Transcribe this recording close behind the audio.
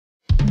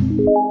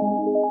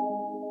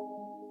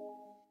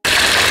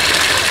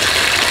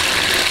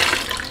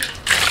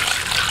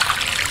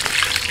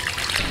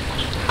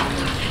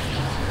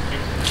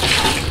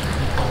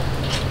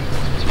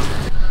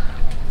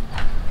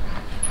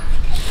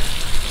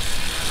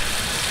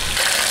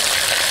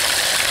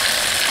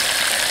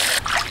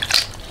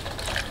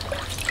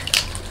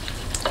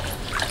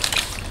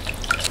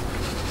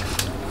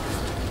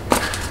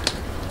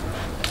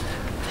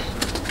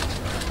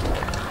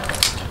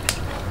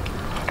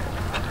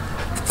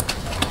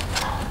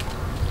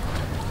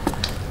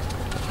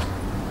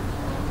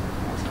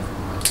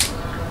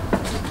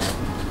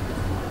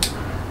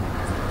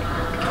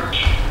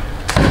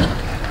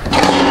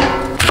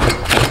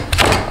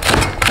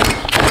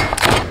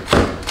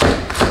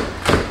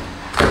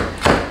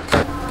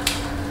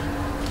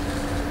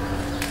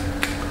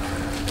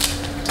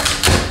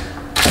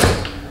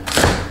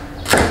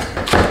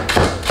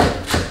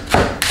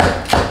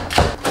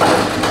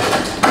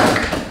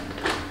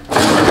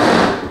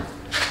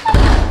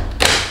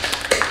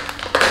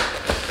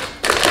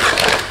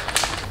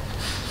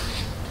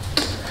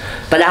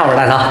大家好，我是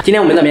大超。今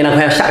天我们这边呢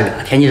快要下雨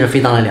了，天气是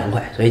非常的凉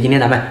快，所以今天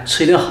咱们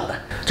吃一顿好的。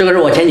这个是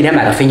我前几天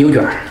买的肥牛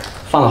卷，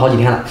放了好几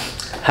天了，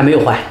还没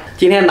有坏。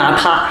今天拿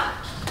它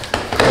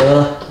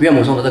和岳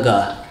母送的这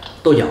个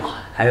豆角，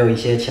还有一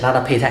些其他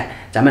的配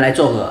菜，咱们来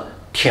做个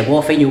铁锅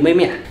肥牛焖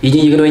面。已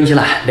经1个多星期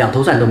了，2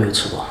头蒜都没有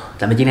吃过，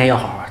咱们今天要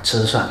好好吃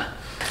吃蒜了。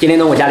今天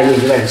呢，我家里有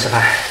1个人吃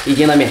饭，1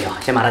斤的面条，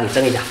先把它给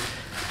蒸一下。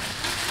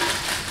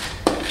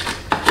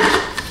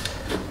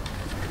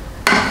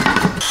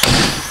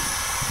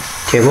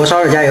 铁锅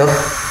烧热加油，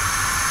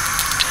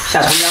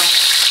下葱姜，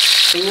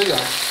肥牛卷，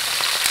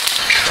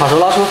炒熟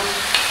捞出，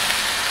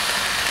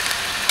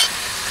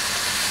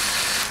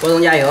锅中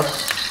加油，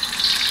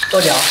豆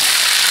角，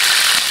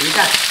一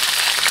下，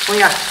冲一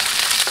下，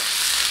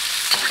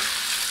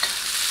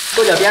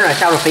豆角变软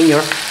下入肥牛，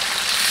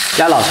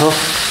加老抽、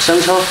生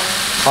抽、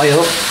蚝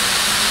油，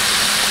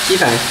鸡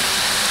粉，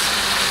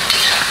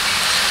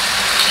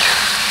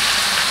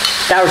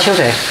加入清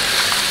水，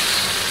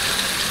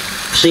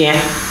食盐。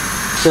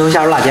 最后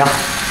下入辣椒，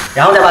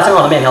然后再把蒸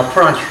好的面条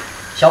铺上去，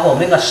小火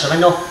焖个10分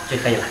钟就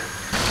可以了。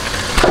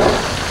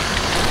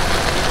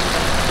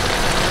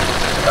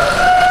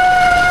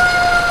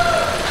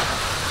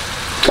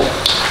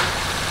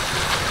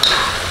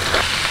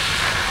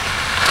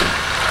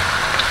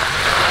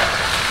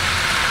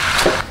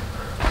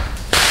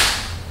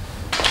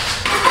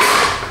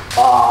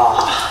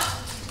啊，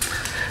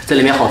这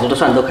里面好多的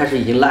蒜都开始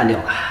已经烂掉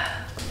了，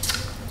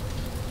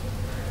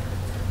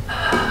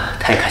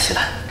太可惜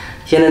了。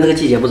 现在这个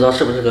季节不知道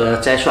是不是个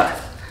摘蒜，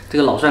这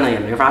个老蒜呢也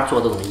没法做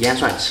这种腌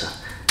蒜吃。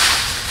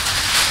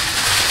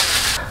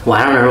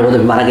晚上的时候我准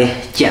备把它给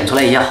捡出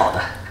来一些好的，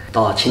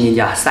到亲戚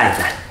家散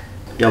一散，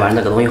要不然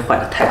这个东西坏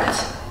了太可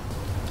惜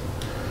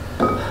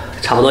了。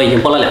差不多已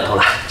经剥了2头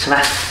了，吃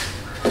饭。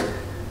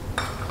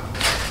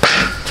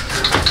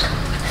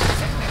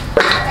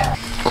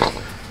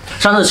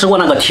上次吃过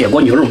那个铁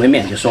锅牛肉焖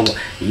面就说过，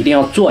一定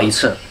要做一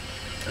次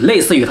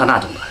类似于它那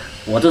种的。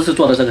我这次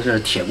做的这个是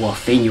铁锅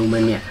肥牛焖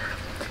面。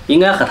 应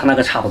该和他那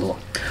个差不多，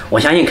我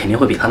相信肯定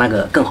会比他那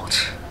个更好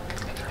吃。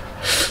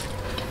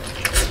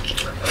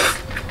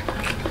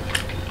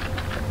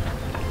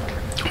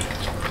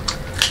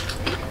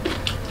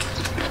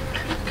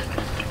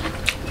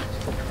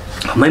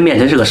焖面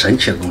真是个神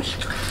奇的东西，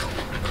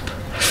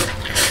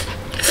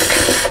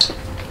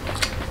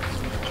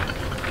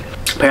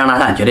配上辣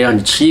饭，绝对让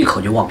你吃一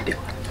口就忘不掉。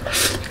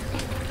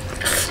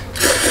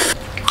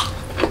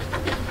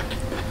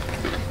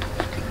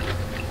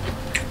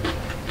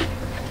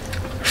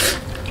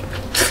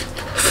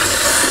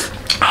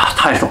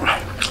 太爽了！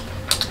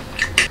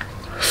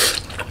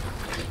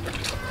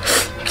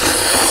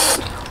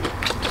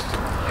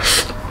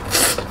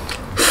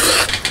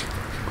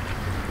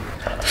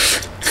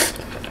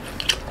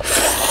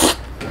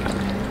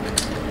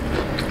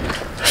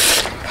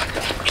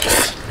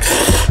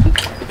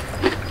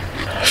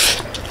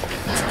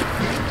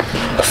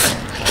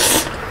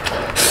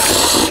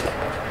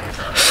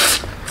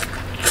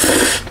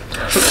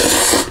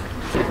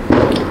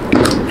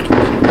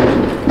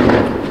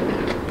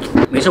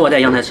每次我在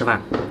阳台吃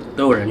饭，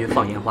都有人去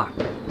放烟花，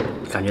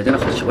感觉真的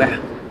好奇怪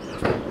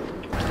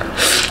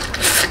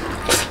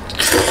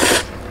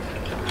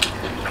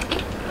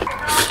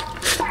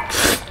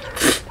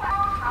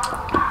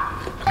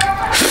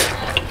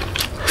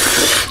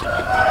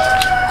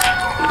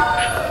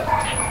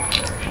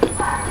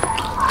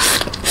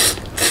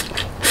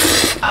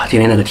啊！今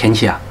天那个天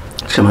气啊，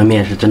吃焖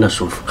面是真的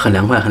舒服，很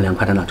凉快，很凉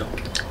快的那种。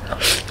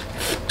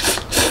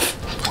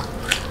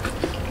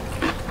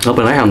 我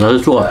本来想着是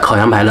做烤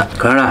羊排的，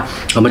可是呢，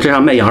我们这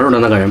上卖羊肉的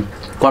那个人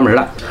关门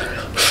了，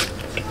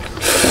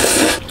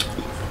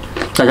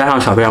再加上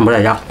小肥羊不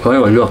在家，所以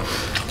我就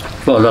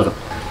做这个。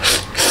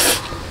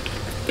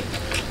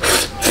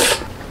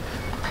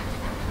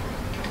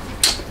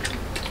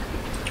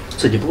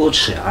自己不够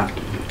吃呀！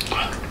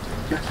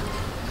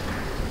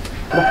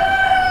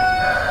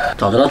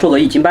早知道做个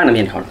1斤半的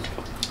面条了，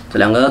这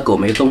2个狗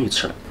没东西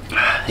吃了，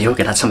一会儿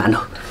给它吃馒头。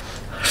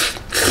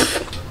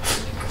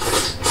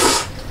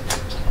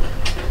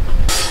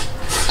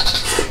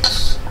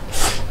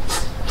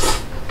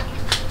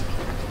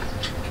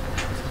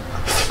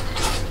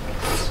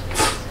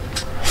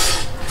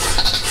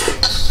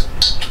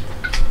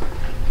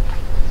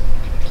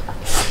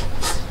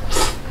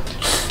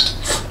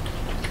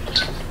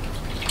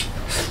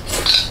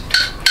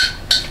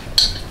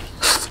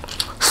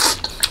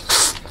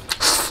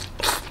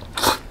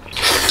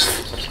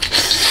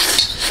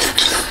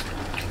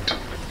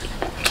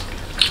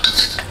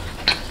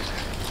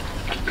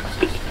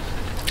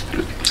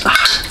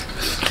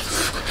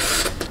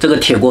这个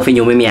铁锅肥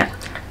牛焖面，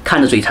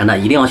看着嘴馋的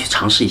一定要去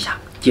尝试一下，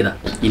记得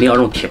一定要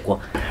用铁锅，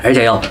而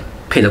且要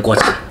配着锅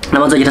吃。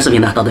那么这期的视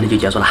频呢，到这里就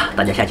结束了，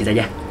大家下期再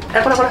见。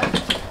哎，过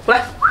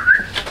来，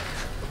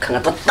看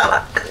看多大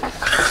了。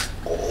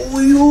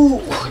哦呦，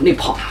那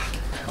胖，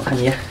我看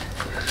你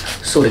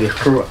瘦的个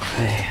猴，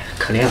哎呀，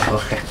可怜了，我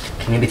还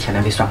肯定被天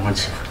天被酸黄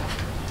吃了。